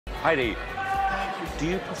Heidi, do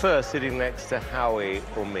you prefer sitting next to Howie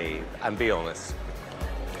or me? And be honest.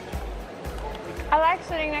 I like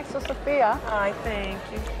sitting next to Sophia. I thank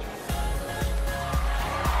you.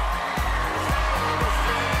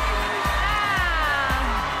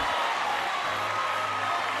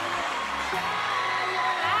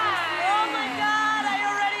 Oh my God, I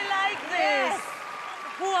already like this. Yes.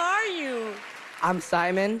 Who are you? I'm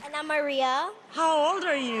Simon. And I'm Maria. How old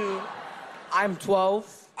are you? I'm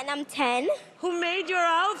 12. And I'm 10. Who made your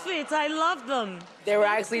outfits? I love them. They were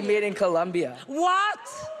actually made in Colombia. What?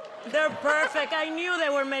 They're perfect. I knew they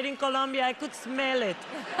were made in Colombia. I could smell it.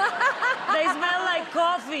 They smell like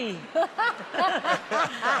coffee.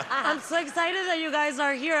 I'm so excited that you guys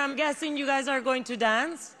are here. I'm guessing you guys are going to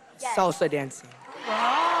dance? Yes. Salsa dancing.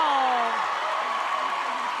 Wow.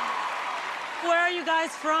 Where are you guys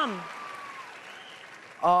from?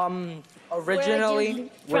 Originally,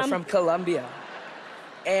 we're from Colombia.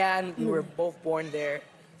 And we were both born there.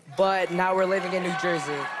 But now we're living in New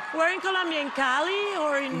Jersey. Where in Colombia? In Cali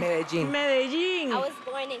or in Medellin? Medellin. I was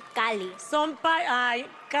born in Cali. Son ay,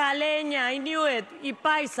 caleña, I knew it. Y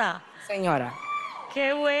paisa. Señora.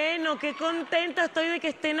 Qué bueno, qué contenta estoy de que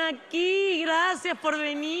estén aquí. Gracias por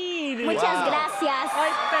venir. Muchas gracias.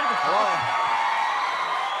 Ay, perdón.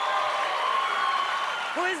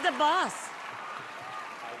 Who is the boss?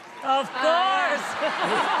 Of course.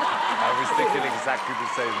 I was thinking exactly the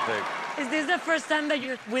same thing. Is this the first time that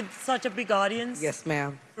you're with such a big audience? Yes,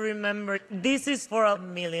 ma'am. Remember, this is for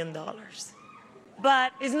 $1 million.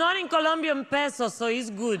 But it's not in Colombian pesos, so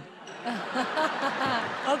it's good.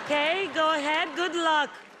 Okay, go ahead. Good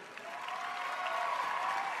luck.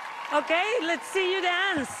 Okay, let's see you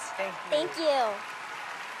dance. Thank you.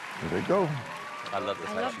 Here they go. I love this.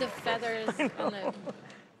 I love the feathers and the...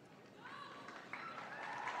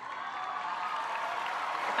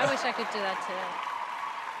 I wish I could do that today.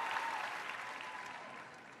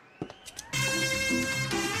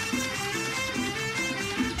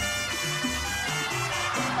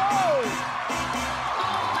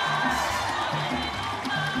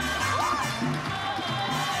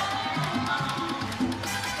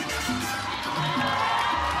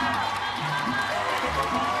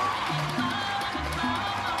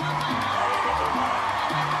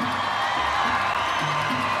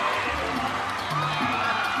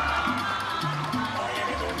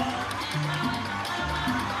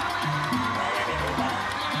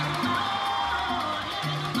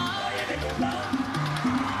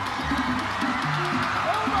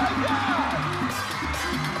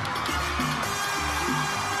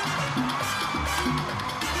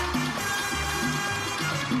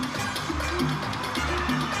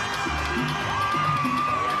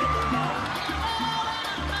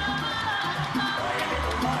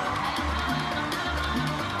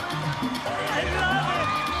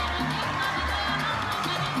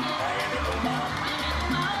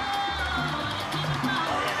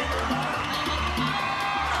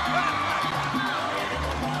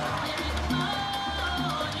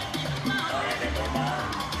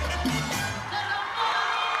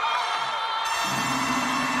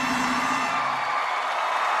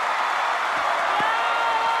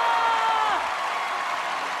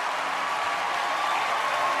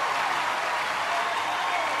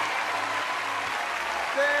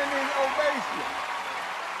 Standing ovation.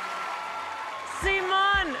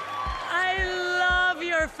 Simon, I love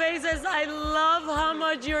your faces. I love how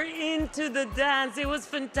much you're into the dance. It was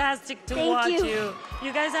fantastic to watch you.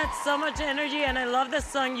 You guys had so much energy, and I love the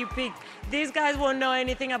song you picked. These guys won't know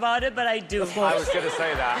anything about it, but I do. I was going to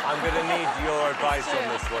say that. I'm going to need your advice on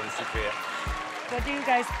this one, Sophia. What do you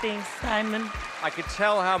guys think, Simon? I could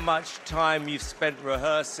tell how much time you've spent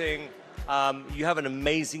rehearsing. You have an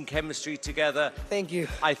amazing chemistry together. Thank you.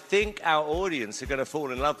 I think our audience are going to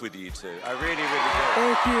fall in love with you two. I really, really do.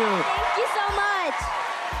 Thank you. Thank you so much.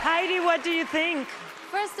 Heidi, what do you think?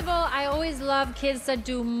 First of all, I always love kids that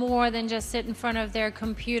do more than just sit in front of their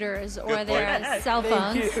computers or their cell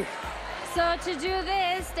phones. Thank you. So to do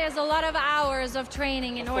this, there's a lot of hours of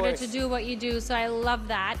training in order to do what you do, so I love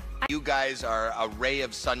that. You guys are a ray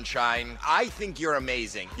of sunshine. I think you're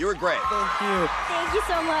amazing. You're great. Thank you. Thank you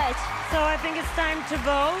so much. So I think it's time to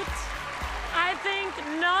vote. I think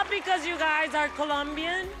not because you guys are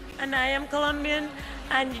Colombian, and I am Colombian,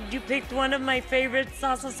 and you picked one of my favorite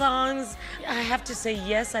salsa songs. I have to say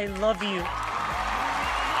yes, I love you.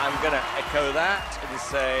 I'm going to echo that and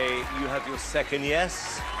say you have your second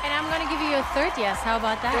yes. And I'm gonna give you a third yes. How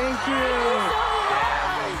about that? Thank you.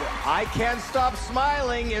 I can't stop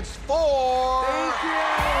smiling. It's 4. Thank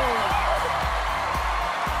you.